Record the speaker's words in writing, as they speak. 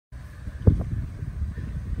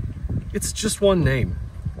It's just one name.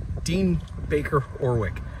 Dean Baker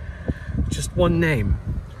Orwick. Just one name.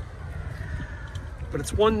 But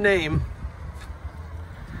it's one name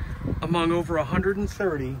among over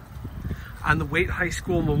 130 on the Waite High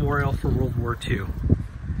School Memorial for World War II.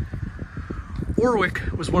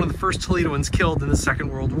 Orwick was one of the first Toledoans killed in the Second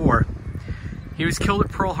World War. He was killed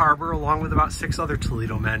at Pearl Harbor along with about 6 other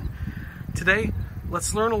Toledo men. Today,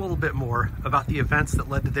 let's learn a little bit more about the events that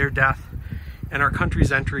led to their death and our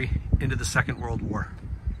country's entry into the Second World War.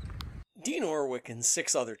 Dean Orwick and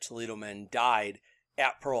 6 other Toledo men died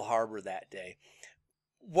at Pearl Harbor that day.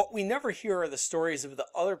 What we never hear are the stories of the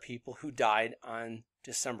other people who died on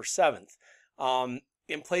December 7th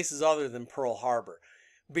in places other than Pearl Harbor.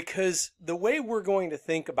 Because the way we're going to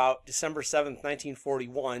think about December 7th,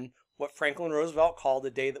 1941, what Franklin Roosevelt called a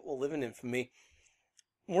day that will live in infamy,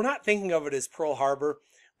 we're not thinking of it as Pearl Harbor.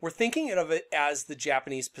 We're thinking of it as the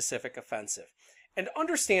Japanese Pacific Offensive. And to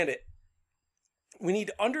understand it, we need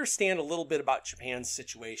to understand a little bit about Japan's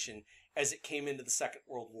situation as it came into the Second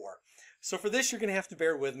World War. So for this, you're going to have to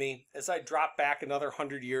bear with me as I drop back another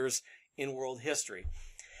 100 years in world history.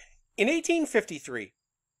 In 1853,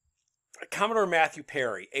 Commodore Matthew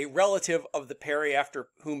Perry, a relative of the Perry after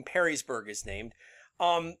whom Perrysburg is named,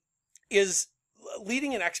 is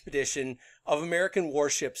leading an expedition of American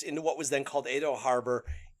warships into what was then called Edo Harbor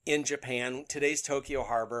in Japan, today's Tokyo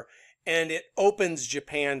Harbor, and it opens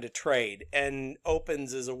Japan to trade. And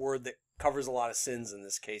opens is a word that covers a lot of sins in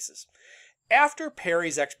this cases. After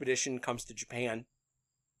Perry's expedition comes to Japan,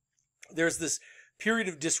 there's this period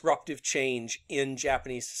of disruptive change in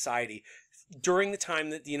Japanese society during the time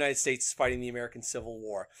that the United States is fighting the American Civil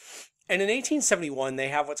War. And in 1871, they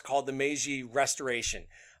have what's called the Meiji Restoration.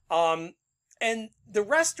 And the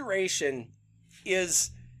restoration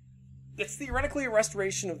it's theoretically a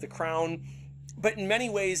restoration of the crown, but in many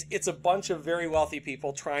ways, it's a bunch of very wealthy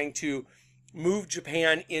people trying to move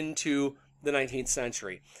Japan into the 19th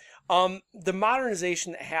century. The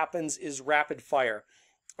modernization that happens is rapid fire.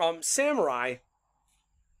 Samurai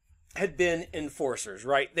had been enforcers,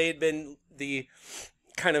 right? They had been the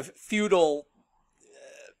kind of feudal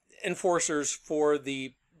enforcers for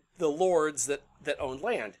the lords that owned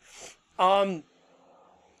land.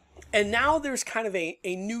 And now there's kind of a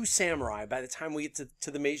new samurai by the time we get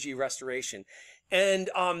to the Meiji Restoration. And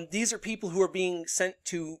these are people who are being sent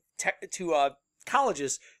to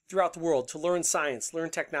colleges throughout the world to learn science, learn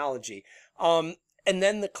technology. And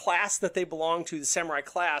then the class that they belong to, the samurai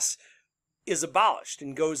class, is abolished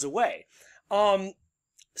and goes away.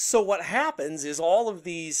 So what happens is all of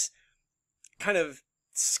these kind of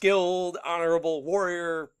skilled, honorable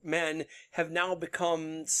warrior men have now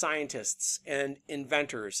become scientists and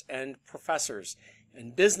inventors and professors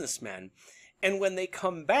and businessmen. And when they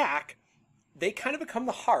come back, they kind of become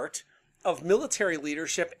the heart of military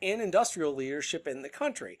leadership and industrial leadership in the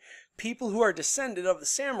country. People who are descended of the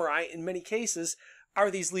samurai, in many cases,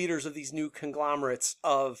 are these leaders of these new conglomerates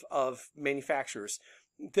of manufacturers.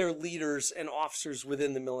 They're leaders and officers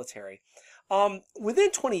within the military.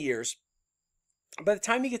 Within 20 years, by the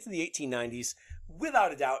time you get to the 1890s,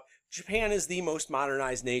 without a doubt, Japan is the most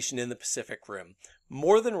modernized nation in the Pacific Rim.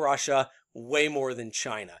 More than Russia, way more than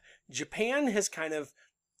China. Japan has kind of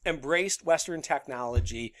embraced Western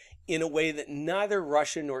technology in a way that neither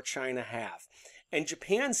Russia nor China have. And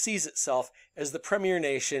Japan sees itself as the premier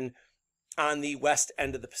nation on the west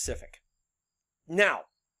end of the Pacific. Now,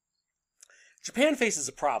 Japan faces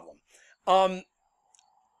a problem.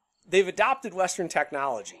 They've adopted Western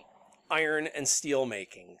technology, iron and steel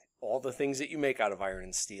making, all the things that you make out of iron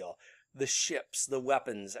and steel, the ships, the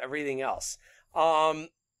weapons, everything else.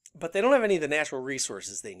 But they don't have any of the natural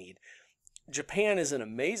resources they need. Japan is an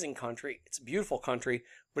amazing country. It's a beautiful country,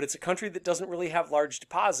 but it's a country that doesn't really have large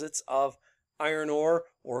deposits of iron ore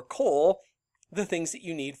or coal, the things that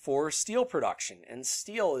you need for steel production. And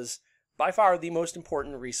steel is by far the most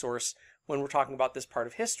important resource when we're talking about this part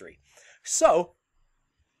of history. So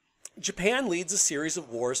Japan leads a series of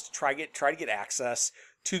wars to try to get access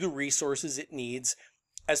to the resources it needs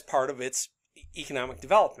as part of its economic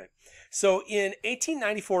development. So in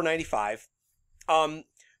 1894-95,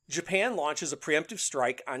 Japan launches a preemptive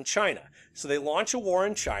strike on China. So they launch a war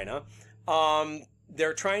on China.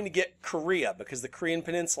 They're trying to get Korea because the Korean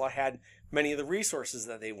Peninsula had many of the resources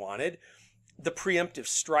that they wanted. The preemptive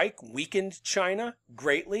strike weakened China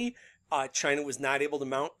greatly. China was not able to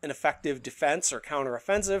mount an effective defense or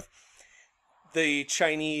counteroffensive. The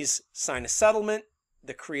Chinese sign a settlement.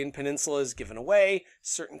 The Korean Peninsula is given away.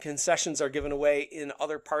 Certain concessions are given away in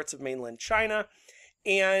other parts of mainland China.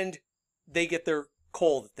 And they get their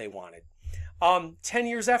coal that they wanted. 10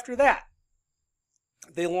 years after that,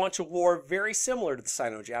 they launch a war very similar to the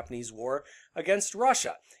Sino-Japanese War against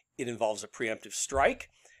Russia. It involves a preemptive strike.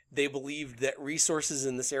 They believed that resources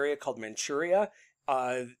in this area called Manchuria,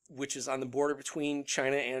 which is on the border between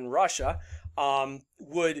China and Russia,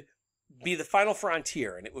 would be the final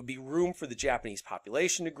frontier, and it would be room for the Japanese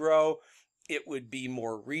population to grow. It would be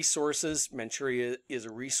more resources. Manchuria is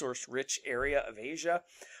a resource-rich area of Asia.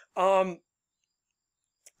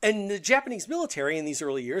 And the Japanese military in these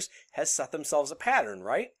early years has set themselves a pattern,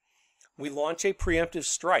 right? We launch a preemptive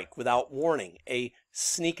strike without warning, a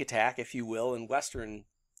sneak attack, if you will, in Western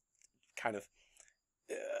kind of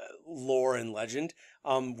lore and legend.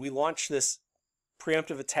 We launch this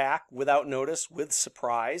preemptive attack without notice, with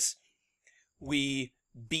surprise. We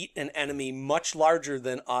beat an enemy much larger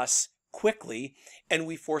than us quickly, and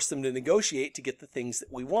we force them to negotiate to get the things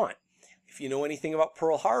that we want. If you know anything about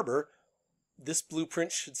Pearl Harbor, this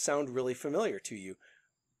blueprint should sound really familiar to you.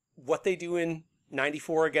 What they do in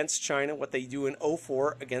 94 against China, what they do in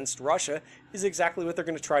 04 against Russia, is exactly what they're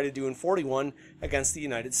going to try to do in 41 against the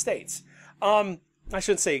United States. I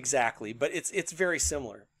shouldn't say exactly, but it's very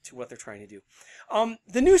similar to what they're trying to do.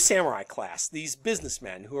 The new samurai class, these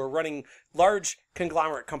businessmen who are running large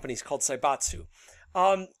conglomerate companies called Saibatsu,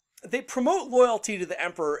 they promote loyalty to the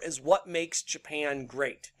emperor as what makes Japan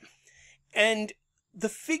great. And the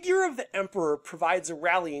figure of the emperor provides a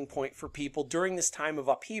rallying point for people during this time of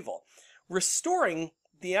upheaval. Restoring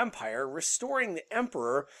the empire, restoring the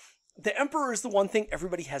emperor is the one thing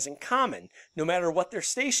everybody has in common, no matter what their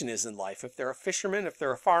station is in life. If they're a fisherman, if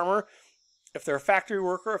they're a farmer, if they're a factory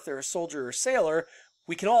worker, if they're a soldier or sailor,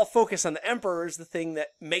 we can all focus on the emperor as the thing that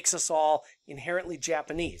makes us all inherently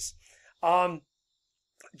Japanese.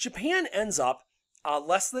 Japan ends up,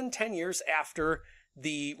 less than 10 years after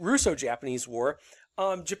the Russo-Japanese War,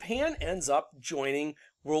 Japan ends up joining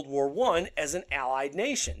World War I as an allied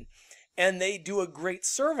nation. And they do a great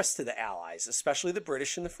service to the Allies, especially the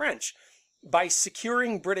British and the French, by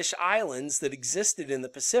securing British islands that existed in the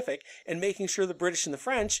Pacific and making sure the British and the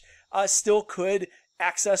French still could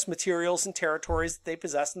access materials and territories that they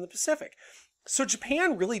possessed in the Pacific. So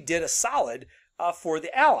Japan really did a solid for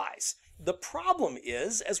the Allies. The problem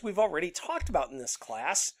is, as we've already talked about in this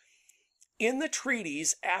class, in the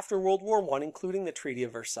treaties after World War I, including the Treaty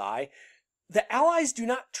of Versailles, the Allies do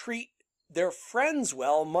not treat their friends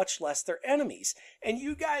well, much less their enemies. And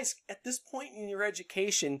you guys, at this point in your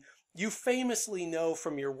education, you famously know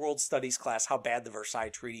from your world studies class how bad the Versailles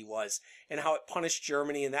Treaty was and how it punished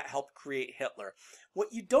Germany and that helped create Hitler.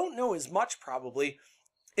 What you don't know as much, probably,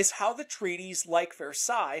 is how the treaties like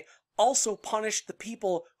Versailles also punished the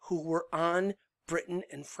people who were on Britain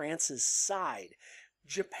and France's side.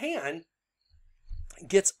 Japan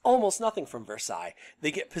gets almost nothing from Versailles.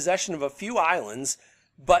 They get possession of a few islands,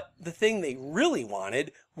 but the thing they really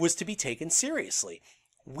wanted was to be taken seriously.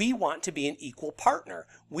 We want to be an equal partner.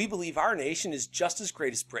 We believe our nation is just as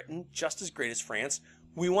great as Britain, just as great as France.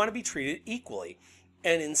 We want to be treated equally.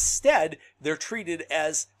 And instead, they're treated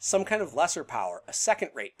as some kind of lesser power, a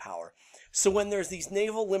second-rate power. So when there's these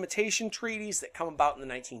naval limitation treaties that come about in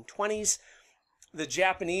the 1920s, the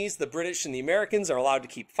Japanese, the British, and the Americans are allowed to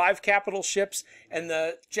keep 5 capital ships, and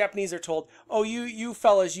the Japanese are told, oh, you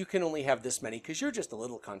fellas, you can only have this many because you're just a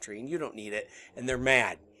little country and you don't need it. And they're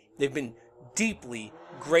mad. They've been deeply,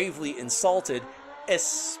 gravely insulted,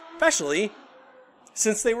 especially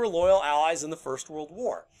since they were loyal allies in the First World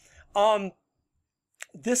War.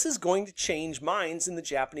 This is going to change minds in the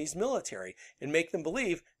Japanese military and make them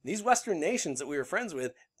believe these Western nations that we were friends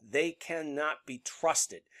with, they cannot be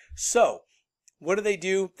trusted. So, what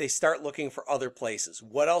do? They start looking for other places.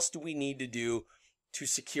 What else do we need to do to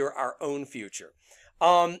secure our own future?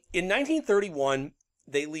 In 1931,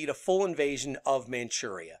 they lead a full invasion of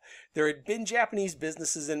Manchuria. There had been Japanese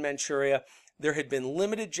businesses in Manchuria. There had been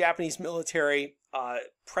limited Japanese military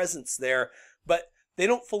presence there, but they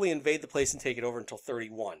don't fully invade the place and take it over until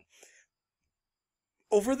 31.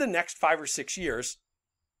 Over the next 5 or 6 years,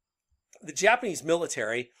 the Japanese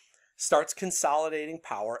military starts consolidating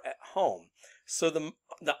power at home. So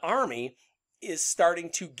the army is starting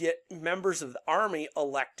to get members of the army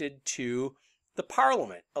elected to the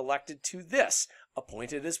parliament, elected to this,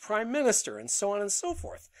 appointed as prime minister, and so on and so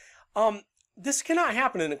forth. This cannot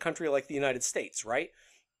happen in a country like the United States, right?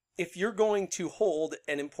 If you're going to hold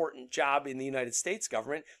an important job in the United States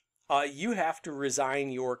government, you have to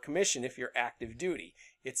resign your commission if you're active duty.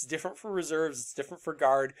 It's different for reserves, it's different for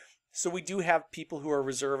guard. So we do have people who are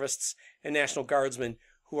reservists and National Guardsmen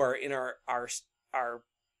who are in our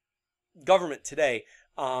government today,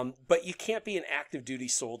 but you can't be an active duty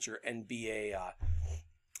soldier and be a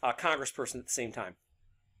congressperson at the same time.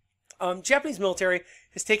 Japanese military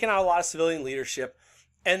has taken out a lot of civilian leadership.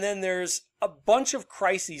 And then there's a bunch of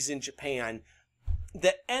crises in Japan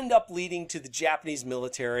that end up leading to the Japanese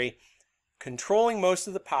military controlling most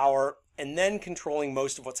of the power and then controlling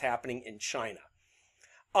most of what's happening in China.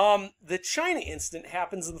 The China incident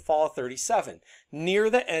happens in the fall of 37, near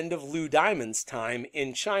the end of Lou Diamond's time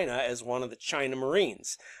in China as one of the China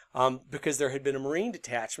Marines, because there had been a Marine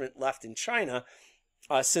detachment left in China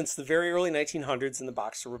since the very early 1900s in the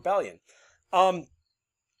Boxer Rebellion.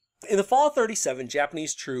 In the fall of 37,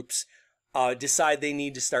 Japanese troops decide they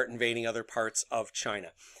need to start invading other parts of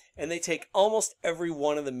China. And they take almost every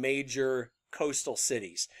one of the major coastal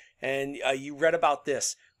cities. And you read about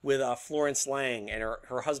this with Florence Lang and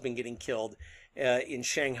her husband getting killed in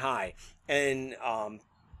Shanghai. And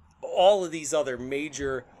all of these other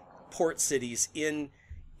major port cities in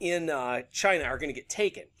China are going to get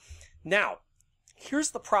taken. Now,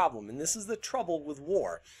 here's the problem, and this is the trouble with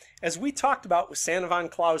war. As we talked about with Santa von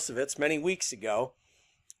Clausewitz many weeks ago,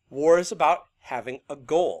 war is about having a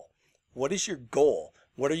goal. What is your goal?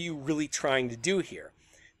 What are you really trying to do here?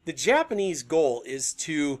 The Japanese goal is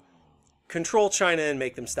to control China and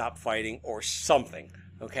make them stop fighting or something,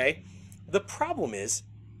 okay? The problem is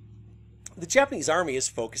the Japanese army is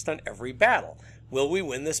focused on every battle. Will we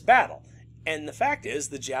win this battle? And the fact is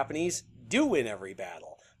the Japanese do win every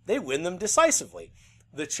battle. They win them decisively.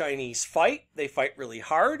 The Chinese fight. They fight really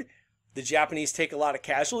hard. The Japanese take a lot of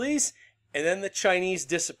casualties. And then the Chinese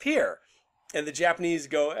disappear. And the Japanese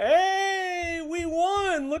go, hey, we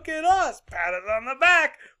won. Look at us. Pat us on the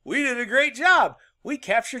back. We did a great job. We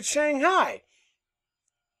captured Shanghai.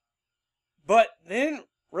 But they didn't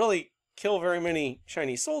really kill very many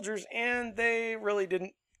Chinese soldiers, and they really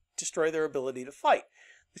didn't destroy their ability to fight.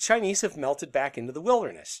 The Chinese have melted back into the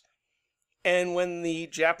wilderness. And when the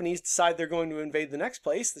Japanese decide they're going to invade the next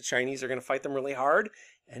place, the Chinese are going to fight them really hard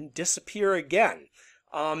and disappear again.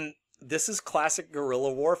 This is classic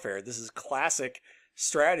guerrilla warfare. This is classic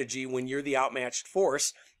strategy when you're the outmatched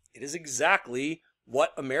force. It is exactly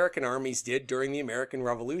what American armies did during the American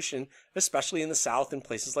Revolution, especially in the South and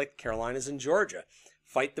places like the Carolinas and Georgia.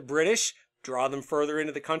 Fight the British, draw them further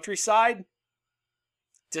into the countryside,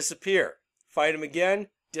 disappear. Fight them again,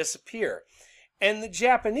 disappear. And the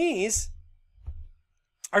Japanese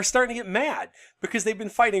are starting to get mad because they've been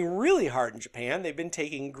fighting really hard in Japan. They've been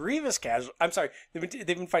taking grievous casualties. I'm sorry, they've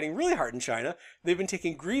been fighting really hard in China. They've been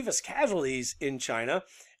taking grievous casualties in China,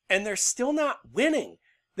 and they're still not winning.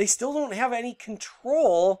 They still don't have any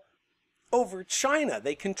control over China.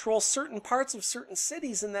 They control certain parts of certain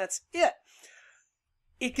cities, and that's it.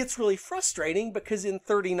 It gets really frustrating because in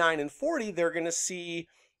 39 and 40, they're going to see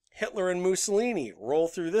Hitler and Mussolini roll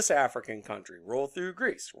through this African country, roll through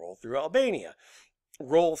Greece, roll through Albania,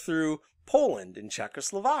 roll through Poland and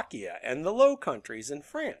Czechoslovakia and the Low Countries and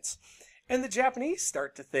France. And the Japanese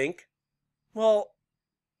start to think, well,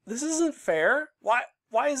 this isn't fair.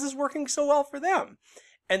 Why is this working so well for them?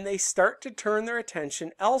 And they start to turn their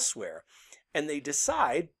attention elsewhere. And they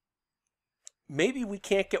decide, maybe we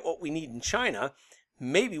can't get what we need in China.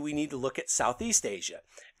 Maybe we need to look at Southeast Asia.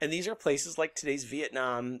 And these are places like today's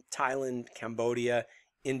Vietnam, Thailand, Cambodia,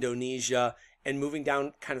 Indonesia, and moving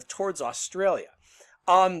down kind of towards Australia.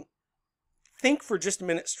 Think for just a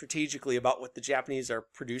minute strategically about what the Japanese are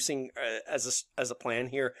producing as a plan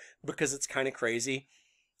here, because it's kind of crazy.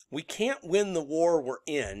 We can't win the war we're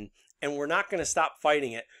in, and we're not going to stop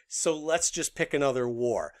fighting it, so let's just pick another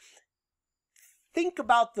war. Think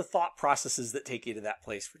about the thought processes that take you to that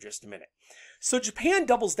place for just a minute. So Japan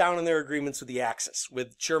doubles down on their agreements with the Axis,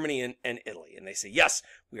 with Germany and Italy. And they say, yes,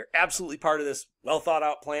 we are absolutely part of this well thought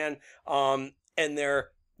out plan. And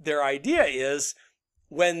their idea is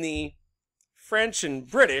when the French and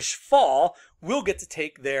British fall, we'll get to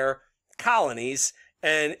take their colonies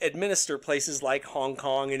and administer places like Hong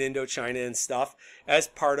Kong and Indochina and stuff as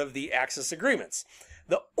part of the Axis agreements.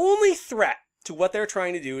 The only threat to what they're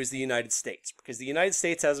trying to do is the United States, because the United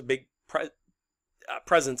States has a big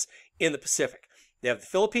presence in the Pacific. They have the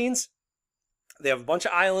Philippines, they have a bunch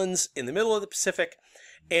of islands in the middle of the Pacific,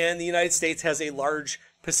 and the United States has a large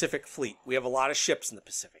Pacific fleet. We have a lot of ships in the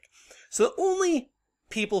Pacific. So the only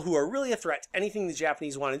people who are really a threat to anything the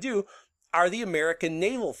Japanese want to do are the American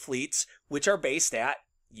naval fleets, which are based at,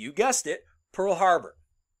 you guessed it, Pearl Harbor.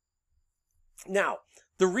 Now,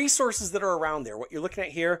 the resources that are around there, what you're looking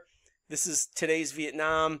at here, this is today's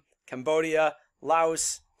Vietnam, Cambodia,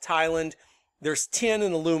 Laos, Thailand. There's tin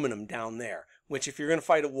and aluminum down there, which if you're going to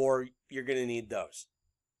fight a war, you're going to need those.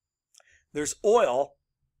 There's oil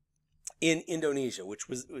in Indonesia, which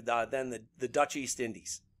was then the Dutch East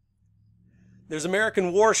Indies. There's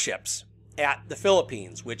American warships at the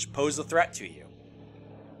Philippines, which pose a threat to you.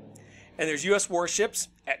 And there's U.S. warships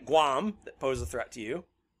at Guam that pose a threat to you.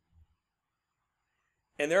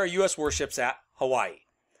 and there are U.S. warships at Hawaii.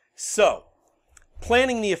 So,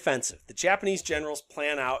 planning the offensive, the Japanese generals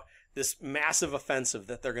plan out this massive offensive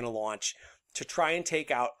that they're going to launch to try and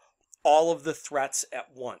take out all of the threats at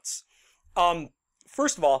once.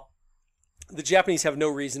 First of all, the Japanese have no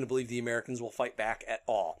reason to believe the Americans will fight back at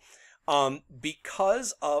all.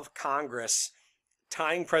 Because of Congress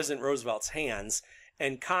tying President Roosevelt's hands,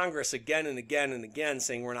 and Congress again and again and again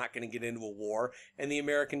saying we're not going to get into a war, and the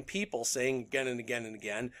American people saying again and again and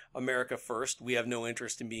again, America first, we have no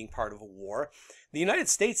interest in being part of a war, the United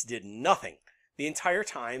States did nothing the entire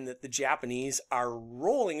time that the Japanese are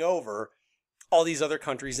rolling over all these other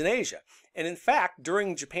countries in Asia. And in fact,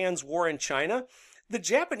 during Japan's war in China, the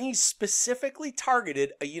Japanese specifically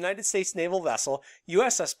targeted a United States naval vessel,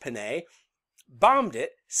 USS Panay, bombed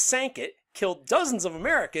it, sank it, killed dozens of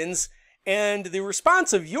Americans, and the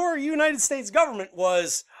response of your United States government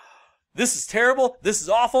was, this is terrible, this is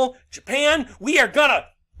awful, Japan, we're gonna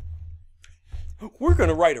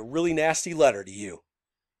write a really nasty letter to you.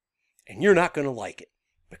 And you're not gonna like it,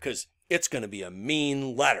 because it's gonna be a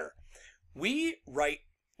mean letter. We write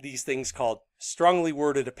these things called strongly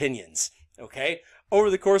worded opinions, okay,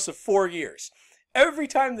 over the course of 4 years. Every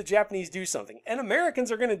time the Japanese do something, and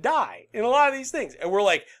Americans are going to die in a lot of these things, and we're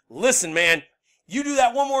like, listen, man, you do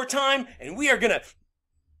that one more time, and we are going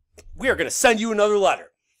to send you another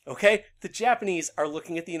letter, okay? The Japanese are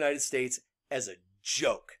looking at the United States as a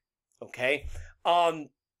joke, okay?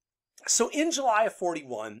 So in July of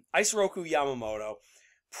 41, Isoroku Yamamoto,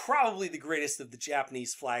 probably the greatest of the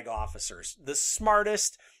Japanese flag officers, the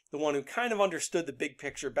smartest, the one who kind of understood the big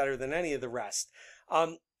picture better than any of the rest,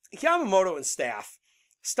 Yamamoto and staff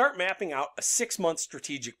start mapping out a 6-month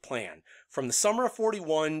strategic plan from the summer of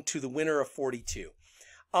 41 to the winter of 42.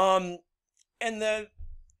 And the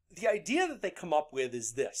idea that they come up with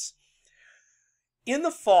is this. In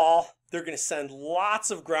the fall, they're going to send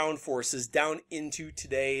lots of ground forces down into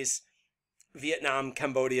today's Vietnam,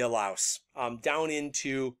 Cambodia, Laos, down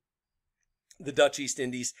into the Dutch East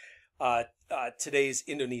Indies, today's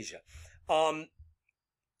Indonesia.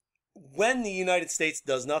 When the United States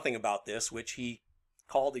does nothing about this, which he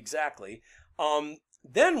called exactly,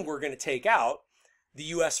 then we're going to take out the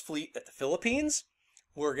U.S. fleet at the Philippines.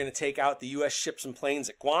 We're going to take out the U.S. ships and planes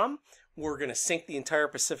at Guam. We're going to sink the entire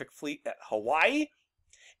Pacific fleet at Hawaii.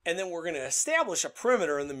 And then we're going to establish a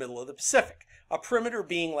perimeter in the middle of the Pacific. A perimeter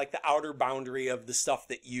being like the outer boundary of the stuff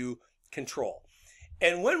that you control.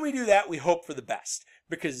 And when we do that, we hope for the best.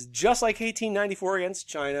 Because just like 1894 against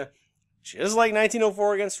China, just like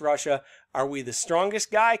 1904 against Russia, are we the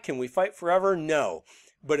strongest guy? Can we fight forever? No.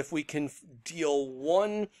 But if we can deal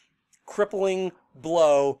one crippling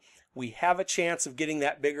blow, we have a chance of getting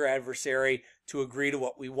that bigger adversary to agree to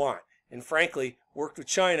what we want. And frankly, worked with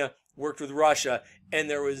China, worked with Russia, and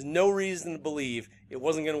there was no reason to believe it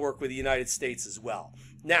wasn't going to work with the United States as well.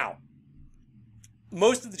 Now,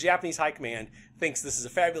 most of the Japanese high command thinks this is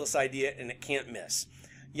a fabulous idea and it can't miss.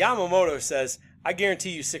 Yamamoto says, I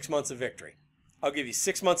guarantee you 6 months of victory. I'll give you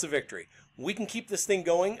 6 months of victory. We can keep this thing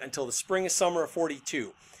going until the spring and summer of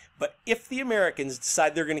 42. But if the Americans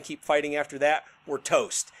decide they're going to keep fighting after that, we're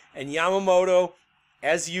toast. And Yamamoto,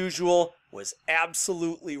 as usual, was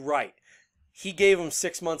absolutely right. He gave them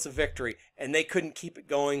 6 months of victory, and they couldn't keep it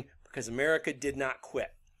going because America did not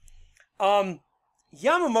quit.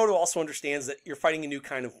 Yamamoto also understands that you're fighting a new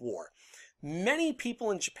kind of war. Many people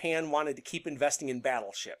in Japan wanted to keep investing in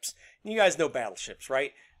battleships. And you guys know battleships,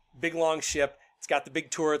 right? Big, long ship. It's got the big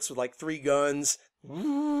turrets with like 3 guns.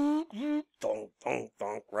 Donk, donk,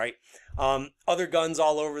 donk, right? Other guns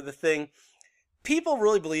all over the thing. People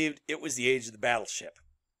really believed it was the age of the battleship.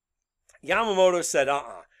 Yamamoto said,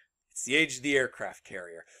 it's the age of the aircraft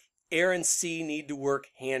carrier. Air and sea need to work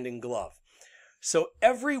hand in glove. So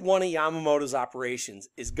every one of Yamamoto's operations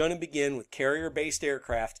is going to begin with carrier-based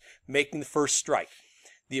aircraft making the first strike.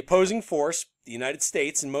 The opposing force, the United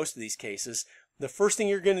States in most of these cases, the first thing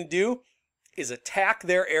you're going to do is attack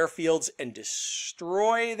their airfields and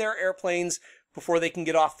destroy their airplanes before they can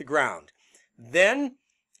get off the ground. Then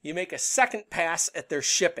you make a second pass at their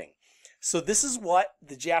shipping. So this is what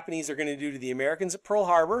the Japanese are going to do to the Americans at Pearl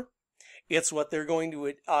Harbor. It's what they're going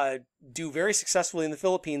to do very successfully in the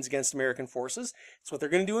Philippines against American forces. It's what they're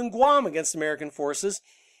going to do in Guam against American forces.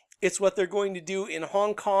 It's what they're going to do in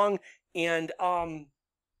Hong Kong and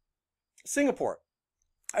Singapore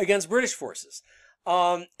against British forces.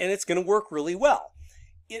 And it's going to work really well.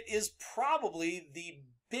 It is probably the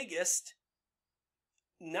biggest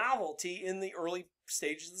novelty in the early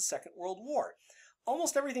stages of the Second World War.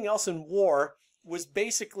 Almost everything else in war was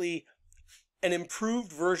basically an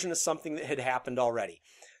improved version of something that had happened already.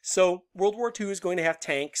 So World War II is going to have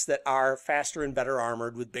tanks that are faster and better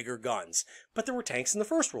armored with bigger guns. But there were tanks in the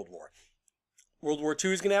First World War. World War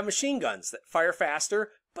II is going to have machine guns that fire faster,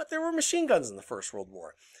 but there were machine guns in the First World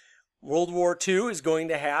War. World War II is going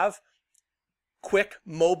to have quick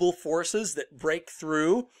mobile forces that break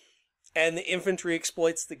through, and the infantry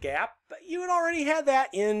exploits the gap. But you had already had that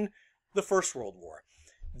in the First World War.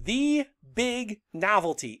 The big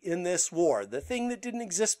novelty in this war, the thing that didn't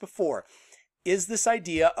exist before, is this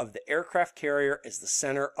idea of the aircraft carrier as the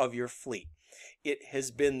center of your fleet. It has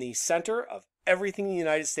been the center of everything the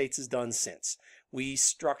United States has done since. We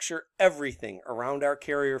structure everything around our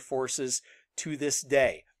carrier forces to this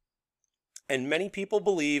day. And many people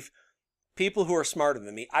believe, people who are smarter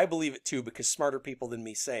than me, I believe it too because smarter people than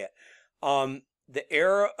me say it, the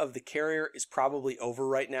era of the carrier is probably over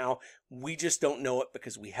right now. We just don't know it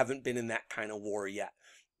because we haven't been in that kind of war yet.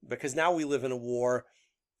 Because now we live in a war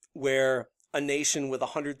where a nation with a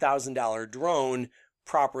 $100,000 drone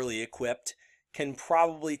properly equipped can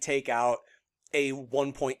probably take out a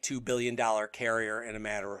 $1.2 billion carrier in a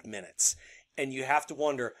matter of minutes. And you have to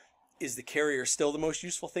wonder, is the carrier still the most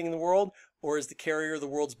useful thing in the world, or is the carrier the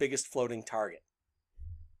world's biggest floating target?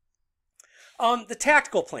 The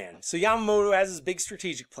tactical plan. So Yamamoto has his big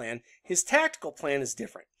strategic plan. His tactical plan is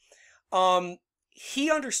different.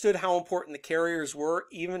 He understood how important the carriers were,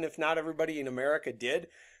 even if not everybody in America did.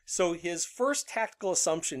 So his first tactical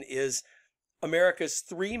assumption is America's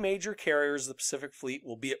 3 major carriers of the Pacific Fleet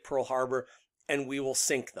will be at Pearl Harbor, and we will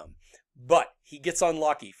sink them. But he gets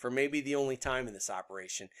unlucky for maybe the only time in this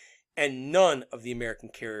operation, and none of the American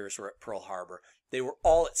carriers were at Pearl Harbor. They were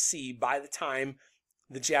all at sea by the time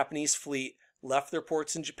the Japanese fleet left their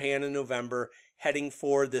ports in Japan in November, heading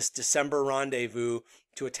for this December rendezvous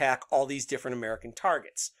to attack all these different American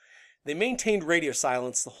targets. They maintained radio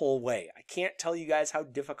silence the whole way. I can't tell you guys how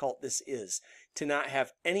difficult this is to not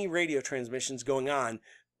have any radio transmissions going on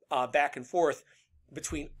back and forth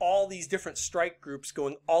between all these different strike groups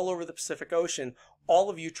going all over the Pacific Ocean, all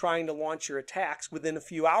of you trying to launch your attacks within a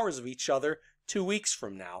few hours of each other 2 weeks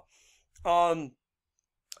from now.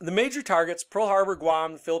 The major targets, Pearl Harbor,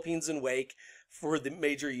 Guam, the Philippines, and Wake for the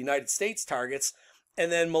major United States targets,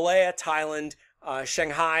 and then Malaya, Thailand,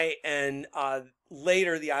 Shanghai, and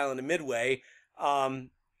later the island of Midway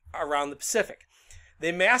around the Pacific.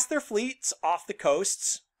 They massed their fleets off the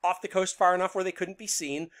coast far enough where they couldn't be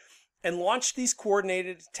seen, and launched these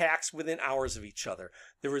coordinated attacks within hours of each other.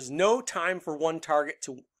 There was no time for one target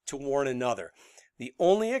to warn another. The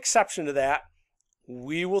only exception to that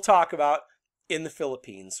we will talk about in the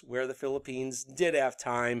Philippines, where the Philippines did have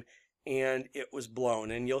time and it was blown.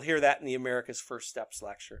 And you'll hear that in the America's First Steps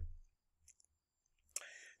lecture.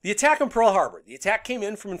 The attack on Pearl Harbor. The attack came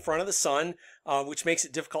in from in front of the sun, which makes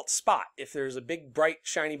it difficult to spot. If there's a big, bright,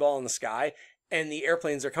 shiny ball in the sky, and the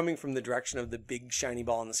airplanes are coming from the direction of the big, shiny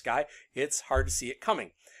ball in the sky, it's hard to see it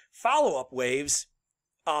coming. Follow-up waves,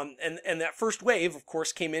 and that first wave, of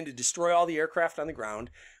course, came in to destroy all the aircraft on the ground.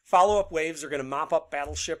 Follow-up waves are going to mop up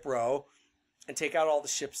Battleship Row and take out all the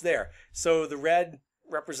ships there. So the red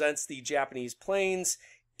represents the Japanese planes.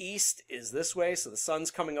 East is this way, so the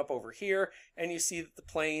sun's coming up over here, and you see that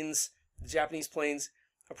the Japanese planes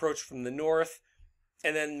approached from the north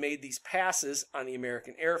and then made these passes on the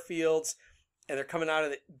American airfields, and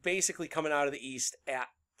they're basically coming out of the east at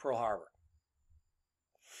Pearl Harbor.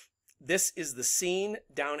 This is the scene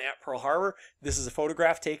down at Pearl Harbor. This is a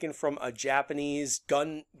photograph taken from a Japanese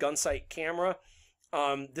gun sight camera.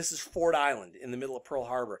 This is Ford Island in the middle of Pearl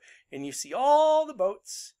Harbor, and you see all the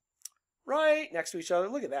boats right next to each other.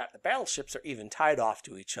 Look at that. The battleships are even tied off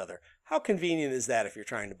to each other. How convenient is that if you're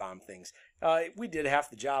trying to bomb things? We did half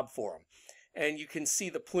the job for them. And you can see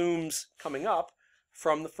the plumes coming up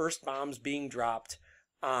from the first bombs being dropped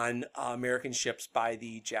on American ships by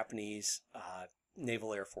the Japanese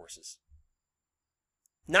naval air forces.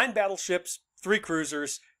 9 battleships, 3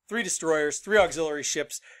 cruisers, 3 destroyers, 3 auxiliary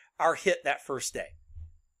ships are hit that first day.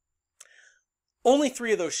 Only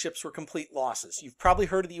 3 of those ships were complete losses. You've probably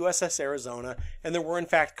heard of the USS Arizona, and there were in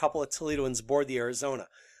fact a couple of Toledoans aboard the Arizona.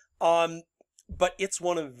 But it's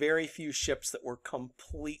one of very few ships that were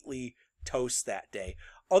completely toast that day.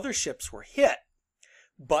 Other ships were hit,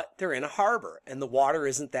 but they're in a harbor, and the water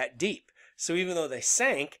isn't that deep. So even though they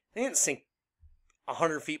didn't sink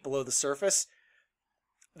 100 feet below the surface.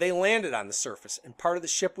 They landed on the surface, and part of the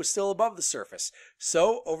ship was still above the surface.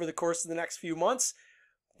 So over the course of the next few months,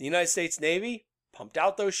 the United States Navy pumped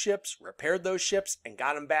out those ships, repaired those ships, and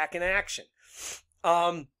got them back in action.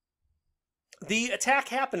 The attack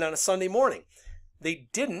happened on a Sunday morning. They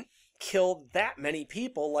didn't kill that many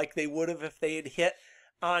people like they would have if they had hit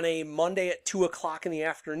on a Monday at 2 o'clock in the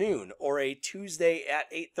afternoon or a Tuesday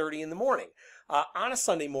at 8:30 in the morning. On a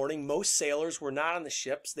Sunday morning, most sailors were not on the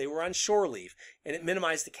ships. They were on shore leave, and it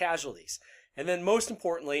minimized the casualties. And then most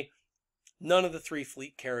importantly, none of the 3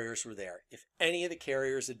 fleet carriers were there. If any of the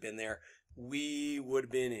carriers had been there, we would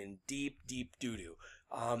have been in deep, deep doo-doo.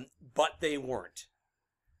 But they weren't.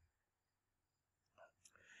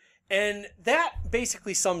 And that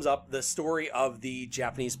basically sums up the story of the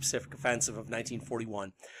Japanese Pacific Offensive of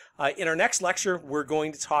 1941. In our next lecture, we're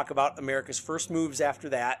going to talk about America's first moves after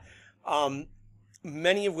that,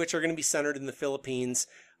 many of which are going to be centered in the Philippines,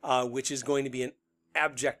 which is going to be an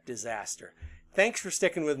abject disaster. Thanks for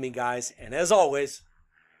sticking with me, guys. And as always,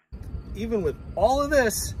 even with all of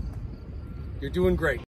this, you're doing great.